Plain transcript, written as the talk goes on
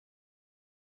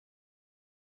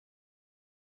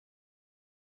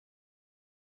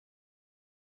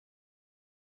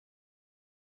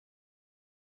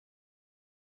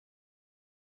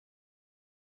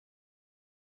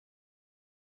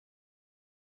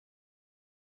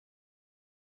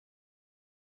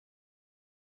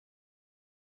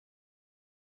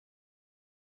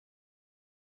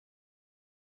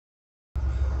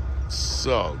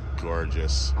So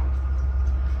gorgeous.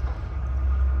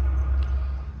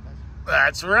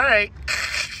 That's right.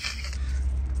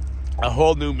 A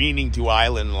whole new meaning to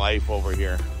island life over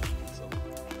here.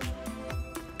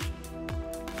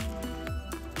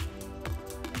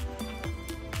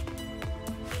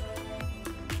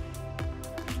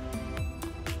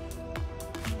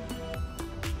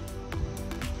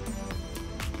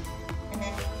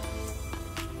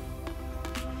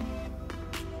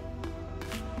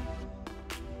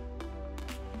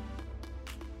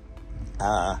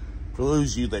 For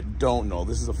those of you that don't know,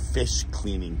 this is a fish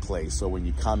cleaning place. So when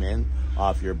you come in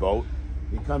off your boat,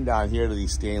 you come down here to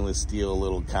these stainless steel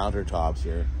little countertops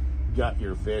here. You got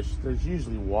your fish. There's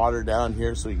usually water down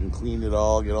here so you can clean it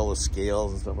all, get all the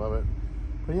scales and stuff of it.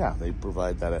 But yeah, they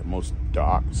provide that at most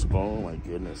docks. Oh my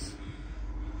goodness.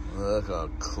 Look how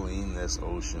clean this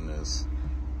ocean is.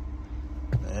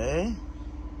 Eh?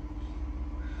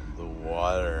 The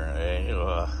water, eh?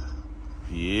 Ugh.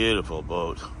 Beautiful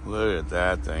boat. Look at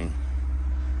that thing.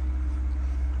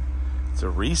 It's a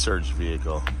research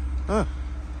vehicle. Huh.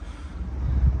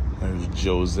 There's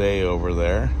Jose over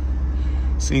there.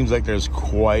 Seems like there's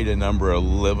quite a number of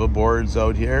liveaboards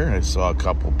out here. I saw a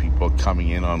couple people coming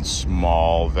in on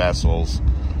small vessels.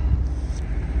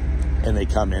 And they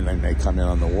come in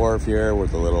on the wharf here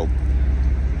with a little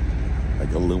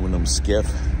like aluminum skiff.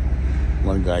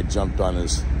 One guy jumped on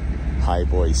his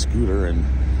highboy scooter and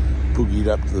boogied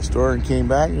up to the store and came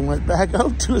back and went back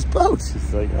out to his boat.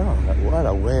 It's like, oh, what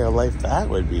a way of life that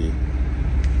would be.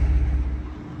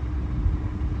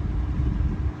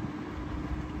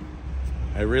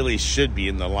 I really should be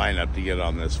in the lineup to get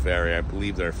on this ferry. I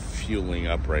believe they're fueling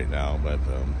up right now, but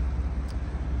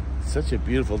it's such a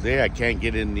beautiful day. I can't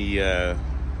get in the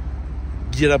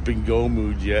get up and go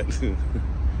mood yet.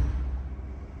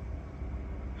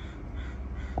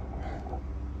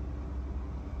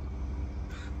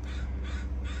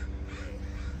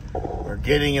 We're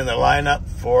getting in the lineup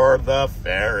for the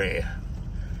ferry.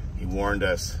 He warned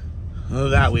us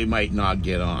that we might not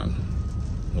get on.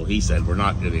 Well, he said we're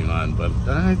not getting on, but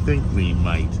I think we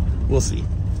might. We'll see.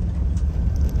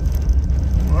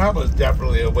 Well, that was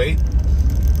definitely a wait.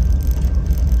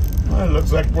 Well, it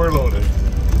looks like we're loaded.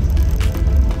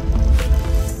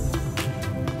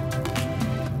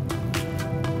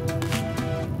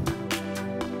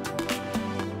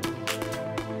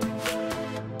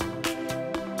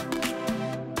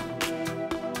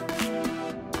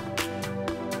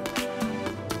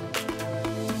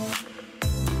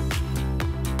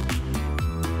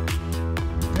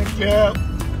 Yeah.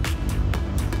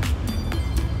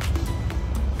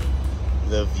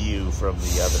 The view from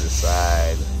the other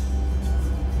side.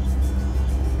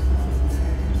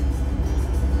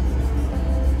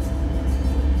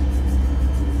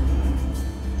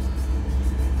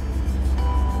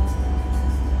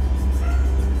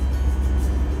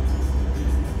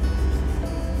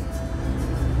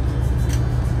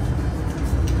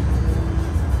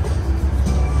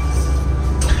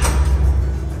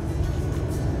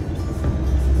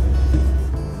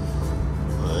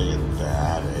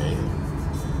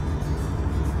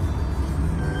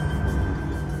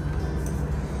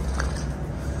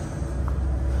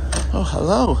 Oh,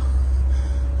 hello.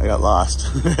 I got lost.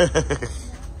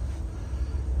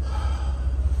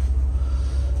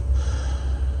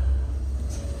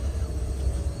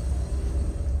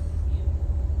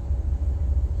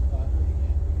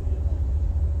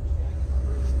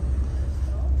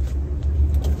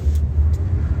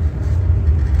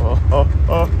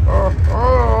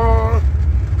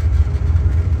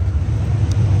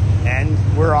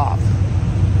 And we're off.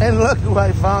 And look who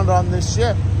I found on this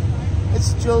ship.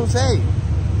 It's Jose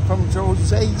from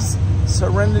Jose's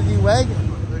Serenity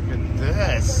Wagon. Look at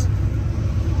this.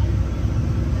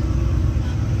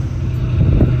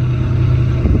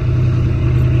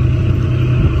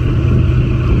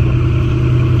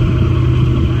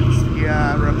 That's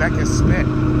the Rebecca Smith,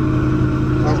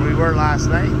 where we were last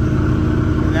night.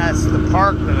 And that's the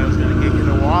park that I was going to get you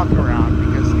to walk around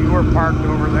because you were parked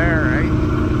over there, right?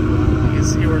 You can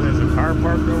see where there's a car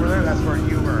parked over there. That's where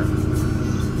you were.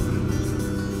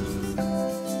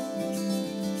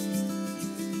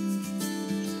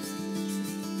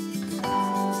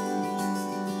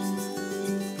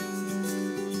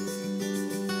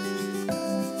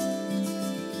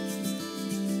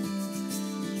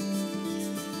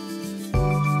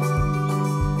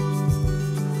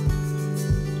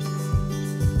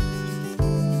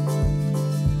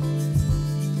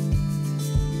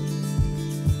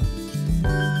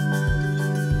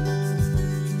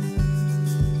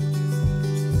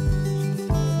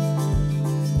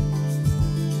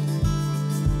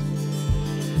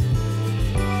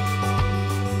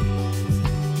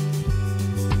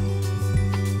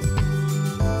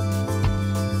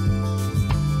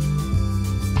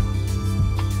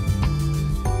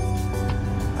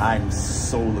 I'm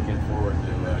so looking forward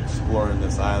to exploring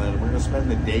this island. We're going to spend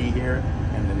the day here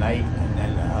and the night, and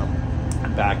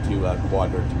then back to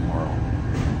Quadra tomorrow.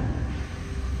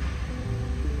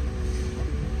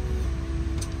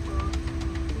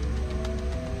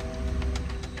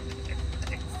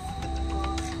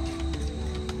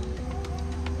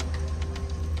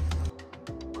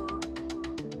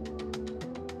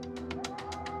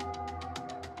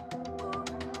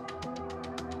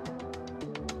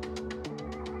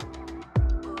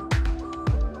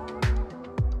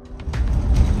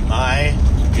 My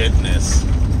goodness,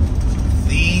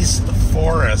 these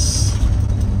forests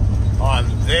on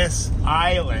this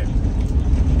island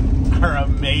are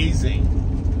amazing.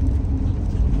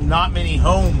 Not many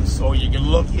homes, so you can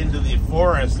look into the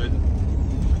forest and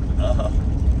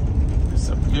there's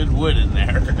some good wood in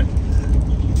there.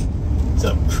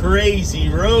 Some crazy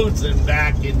roads and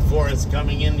back and forth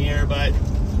coming in here, but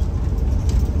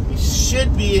we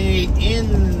should be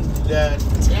in the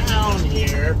town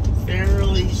here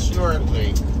fairly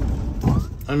shortly.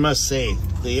 I must say,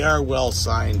 they are well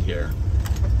signed here,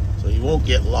 so you won't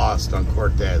get lost on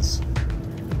Cortes.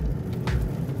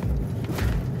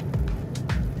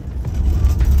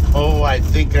 Oh, I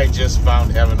think I just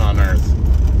found heaven on earth.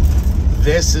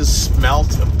 This is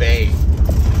Smelt Bay,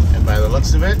 and by the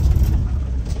looks of it,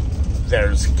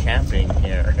 there's camping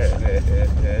here.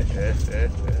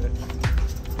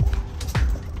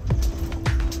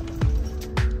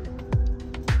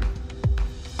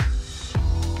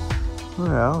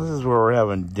 Well, this is where we're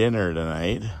having dinner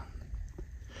tonight.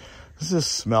 This is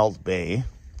Smelt Bay.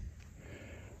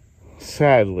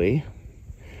 Sadly,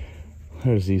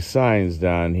 there's these signs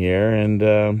down here,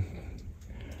 and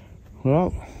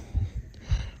well,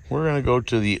 we're gonna go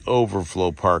to the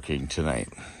overflow parking tonight.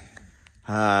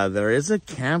 There is a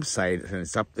campsite, and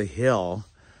it's up the hill,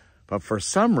 but for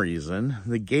some reason,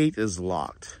 the gate is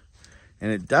locked.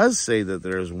 And it does say that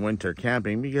there's winter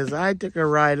camping, because I took a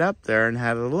ride up there and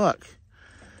had a look.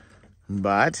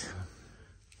 But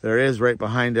there is, right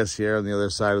behind us here on the other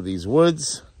side of these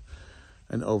woods,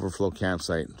 an overflow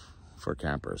campsite for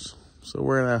campers. So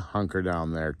we're gonna hunker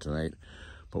down there tonight,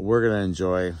 but we're gonna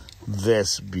enjoy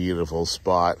this beautiful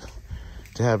spot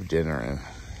to have dinner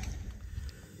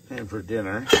in. And for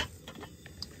dinner,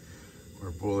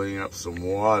 we're boiling up some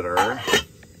water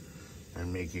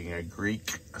and making a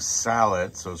Greek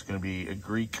salad. So it's gonna be a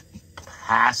Greek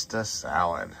pasta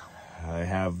salad. I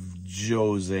have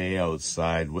Jose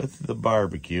outside with the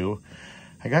barbecue.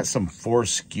 I got some 4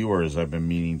 skewers I've been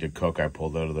meaning to cook. I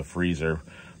pulled out of the freezer,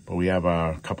 but we have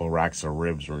a couple racks of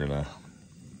ribs we're gonna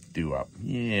do up.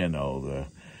 You know, the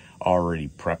already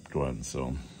prepped ones.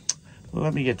 So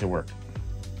let me get to work.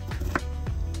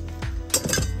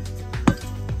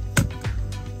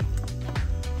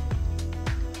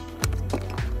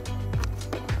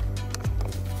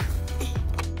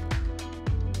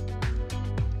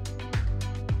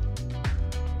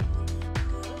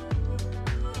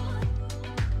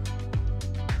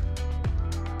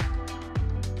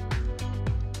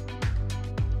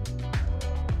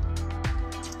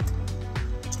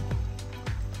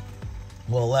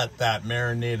 We'll let that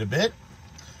marinate a bit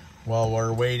while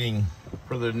we're waiting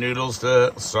for the noodles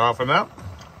to soften up.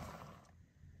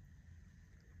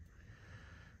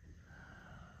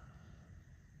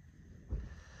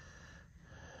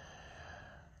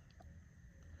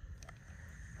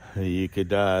 You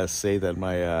could say that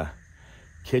my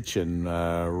kitchen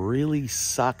really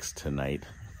sucks tonight.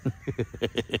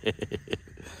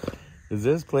 Is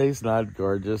this place not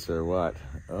gorgeous or what?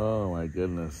 Oh my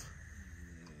goodness.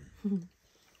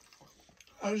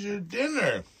 How's your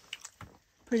dinner?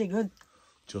 Pretty good.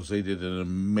 Jose did an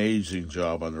amazing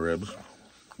job on the ribs.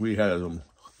 We had some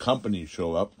company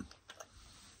show up.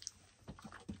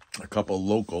 A couple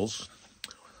locals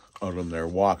out on their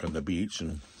walk on the beach,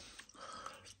 and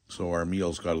so our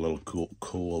meals got a little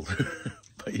cold.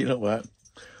 But you know what?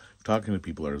 Talking to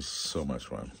people are so much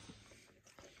fun.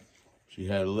 She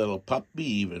had a little puppy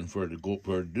even for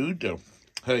a dude to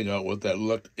hang out with that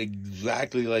looked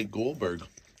exactly like Goldberg.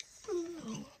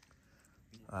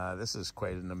 This is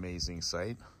quite an amazing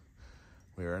sight.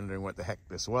 We were wondering what the heck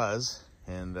this was,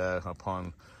 and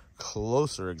upon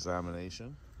closer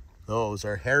examination, those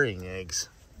are herring eggs.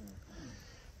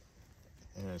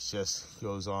 And it just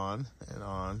goes on and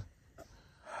on.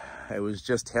 It was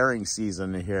just herring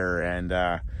season here,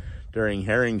 and during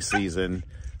herring season,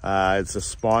 it's a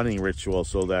spawning ritual.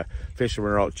 So the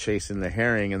fishermen are out chasing the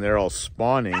herring, and they're all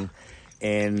spawning,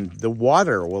 and the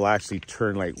water will actually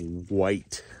turn like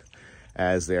white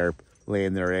as they're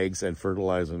laying their eggs and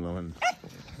fertilizing them. And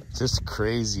it's just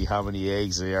crazy how many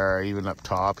eggs there are, even up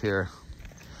top here.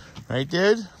 Right,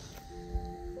 dude?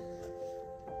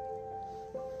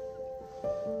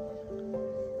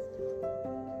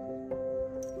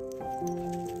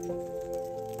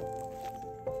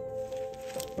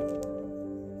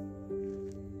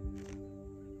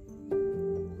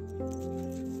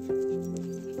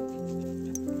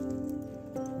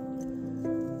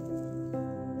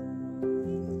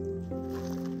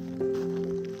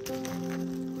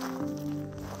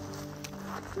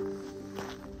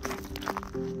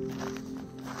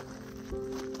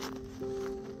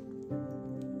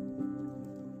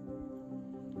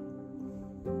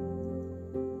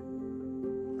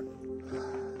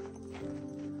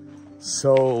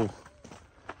 So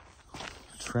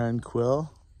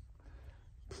tranquil,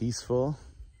 peaceful,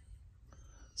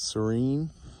 serene.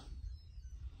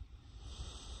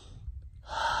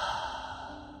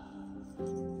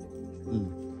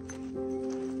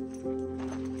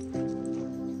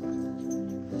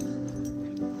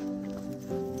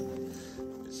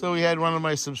 So we had one of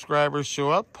my subscribers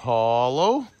show up,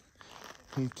 Paulo.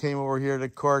 He came over here to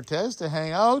Cortes to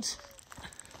hang out.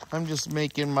 I'm just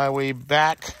making my way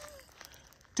back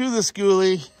to the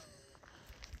schoolie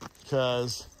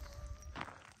because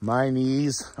my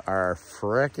knees are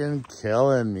frickin'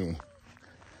 killing me.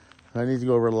 I need to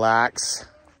go relax,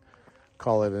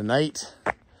 call it a night.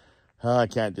 Oh, I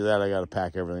can't do that. I gotta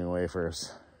pack everything away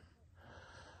first.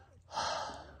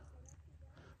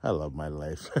 I love my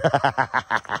life.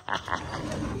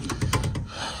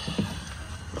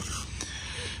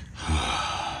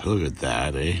 Look at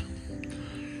that, eh?